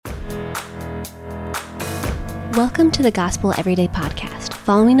Welcome to the Gospel Everyday Podcast,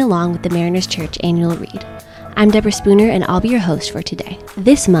 following along with the Mariners Church Annual Read. I'm Deborah Spooner, and I'll be your host for today.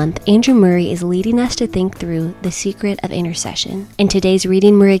 This month, Andrew Murray is leading us to think through the secret of intercession. In today's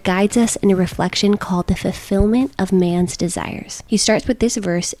reading, Murray guides us in a reflection called the fulfillment of man's desires. He starts with this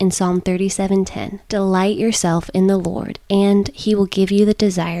verse in Psalm 37:10. Delight yourself in the Lord, and he will give you the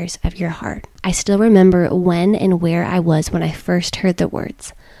desires of your heart. I still remember when and where I was when I first heard the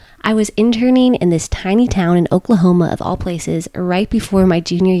words. I was interning in this tiny town in Oklahoma, of all places, right before my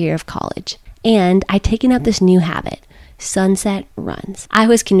junior year of college. And I'd taken up this new habit, sunset runs. I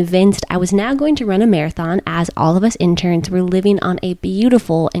was convinced I was now going to run a marathon, as all of us interns were living on a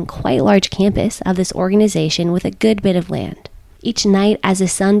beautiful and quite large campus of this organization with a good bit of land. Each night, as the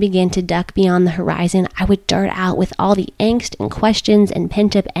sun began to duck beyond the horizon, I would dart out with all the angst and questions and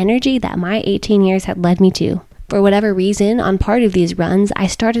pent-up energy that my 18 years had led me to. For whatever reason, on part of these runs, I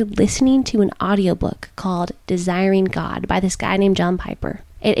started listening to an audiobook called Desiring God by this guy named John Piper.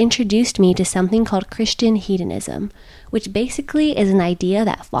 It introduced me to something called Christian hedonism, which basically is an idea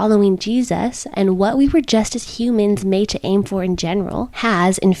that following Jesus and what we were just as humans made to aim for in general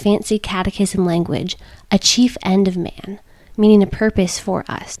has, in fancy catechism language, a chief end of man, meaning a purpose for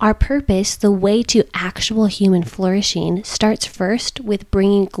us. Our purpose, the way to actual human flourishing, starts first with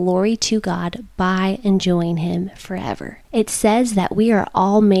bringing glory to God by enjoying Him forever. It says that we are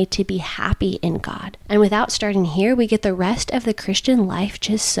all made to be happy in God. And without starting here, we get the rest of the Christian life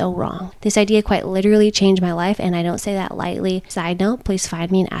just so wrong. This idea quite literally changed my life, and I don't say that lightly. Side note, please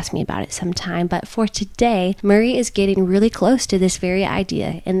find me and ask me about it sometime. But for today, Murray is getting really close to this very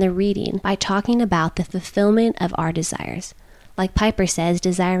idea in the reading by talking about the fulfillment of our desires. Like Piper says,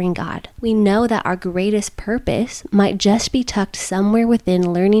 desiring God. We know that our greatest purpose might just be tucked somewhere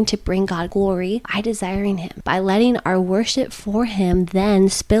within learning to bring God glory by desiring Him, by letting our worship for Him then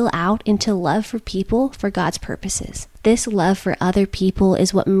spill out into love for people for God's purposes. This love for other people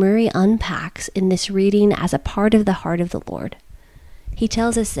is what Murray unpacks in this reading as a part of the heart of the Lord. He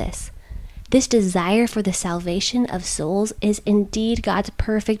tells us this desire for the salvation of souls is indeed God's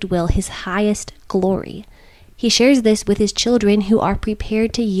perfect will, His highest glory. He shares this with His children who are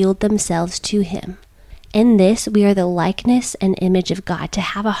prepared to yield themselves to Him. In this, we are the likeness and image of God, to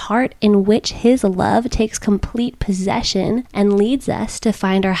have a heart in which His love takes complete possession and leads us to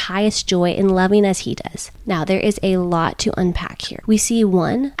find our highest joy in loving as He does. Now, there is a lot to unpack here. We see,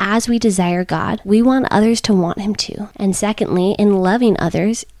 one, as we desire God, we want others to want Him too. And secondly, in loving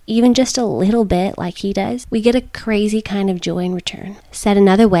others, even just a little bit like He does, we get a crazy kind of joy in return. Said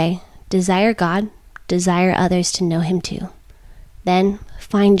another way, desire God, desire others to know Him too. Then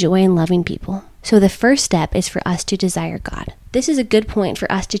find joy in loving people. So the first step is for us to desire God. This is a good point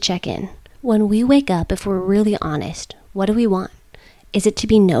for us to check in. When we wake up, if we're really honest, what do we want? Is it to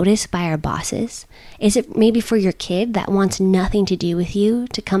be noticed by our bosses? Is it maybe for your kid that wants nothing to do with you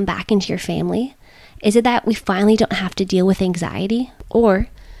to come back into your family? Is it that we finally don't have to deal with anxiety? Or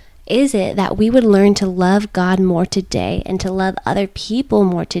is it that we would learn to love God more today and to love other people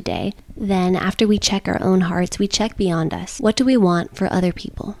more today? Then, after we check our own hearts, we check beyond us. What do we want for other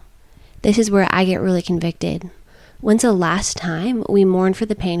people? This is where I get really convicted. When's the last time we mourned for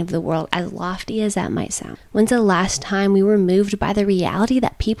the pain of the world, as lofty as that might sound? When's the last time we were moved by the reality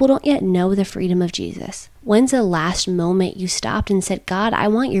that people don't yet know the freedom of Jesus? When's the last moment you stopped and said, God, I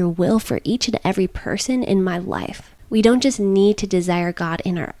want your will for each and every person in my life? We don't just need to desire God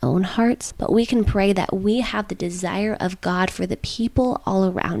in our own hearts, but we can pray that we have the desire of God for the people all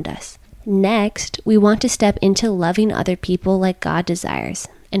around us. Next, we want to step into loving other people like God desires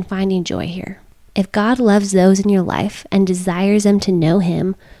and finding joy here. If God loves those in your life and desires them to know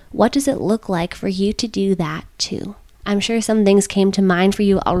Him, what does it look like for you to do that too? I'm sure some things came to mind for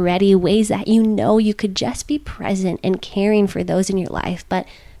you already, ways that you know you could just be present and caring for those in your life, but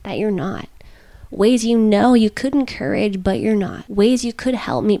that you're not. Ways you know you could encourage, but you're not. Ways you could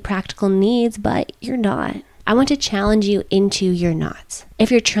help meet practical needs, but you're not. I want to challenge you into your nots. If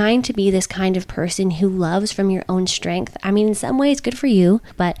you're trying to be this kind of person who loves from your own strength, I mean, in some ways, good for you,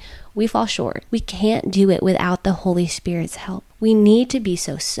 but we fall short. We can't do it without the Holy Spirit's help. We need to be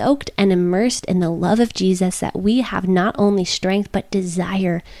so soaked and immersed in the love of Jesus that we have not only strength, but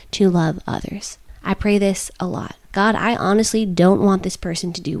desire to love others. I pray this a lot. God, I honestly don't want this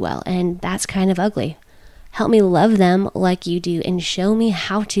person to do well, and that's kind of ugly. Help me love them like you do and show me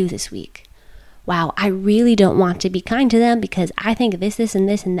how to this week. Wow, I really don't want to be kind to them because I think this, and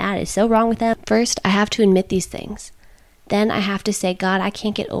this, and that is so wrong with them. First, I have to admit these things. Then I have to say, God, I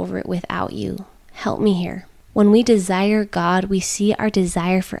can't get over it without you. Help me here. When we desire God, we see our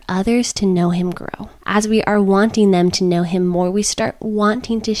desire for others to know Him grow. As we are wanting them to know Him more, we start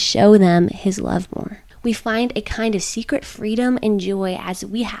wanting to show them His love more. We find a kind of secret freedom and joy as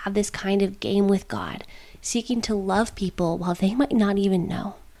we have this kind of game with God, seeking to love people while they might not even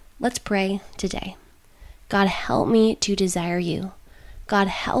know. Let's pray today. God, help me to desire you. God,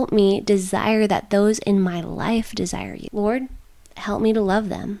 help me desire that those in my life desire you. Lord, help me to love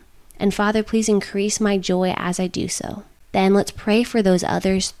them. And Father, please increase my joy as I do so. Then let's pray for those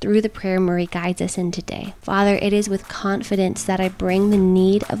others through the prayer Murray guides us in today. Father, it is with confidence that I bring the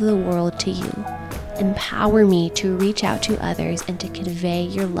need of the world to you. Empower me to reach out to others and to convey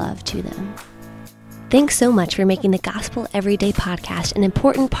your love to them. Thanks so much for making the Gospel Everyday podcast an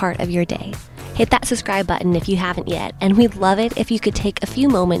important part of your day. Hit that subscribe button if you haven't yet, and we'd love it if you could take a few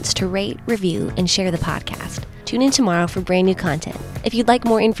moments to rate, review, and share the podcast. Tune in tomorrow for brand new content. If you'd like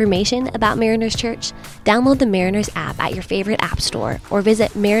more information about Mariners Church, download the Mariners app at your favorite app store or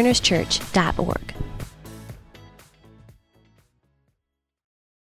visit marinerschurch.org.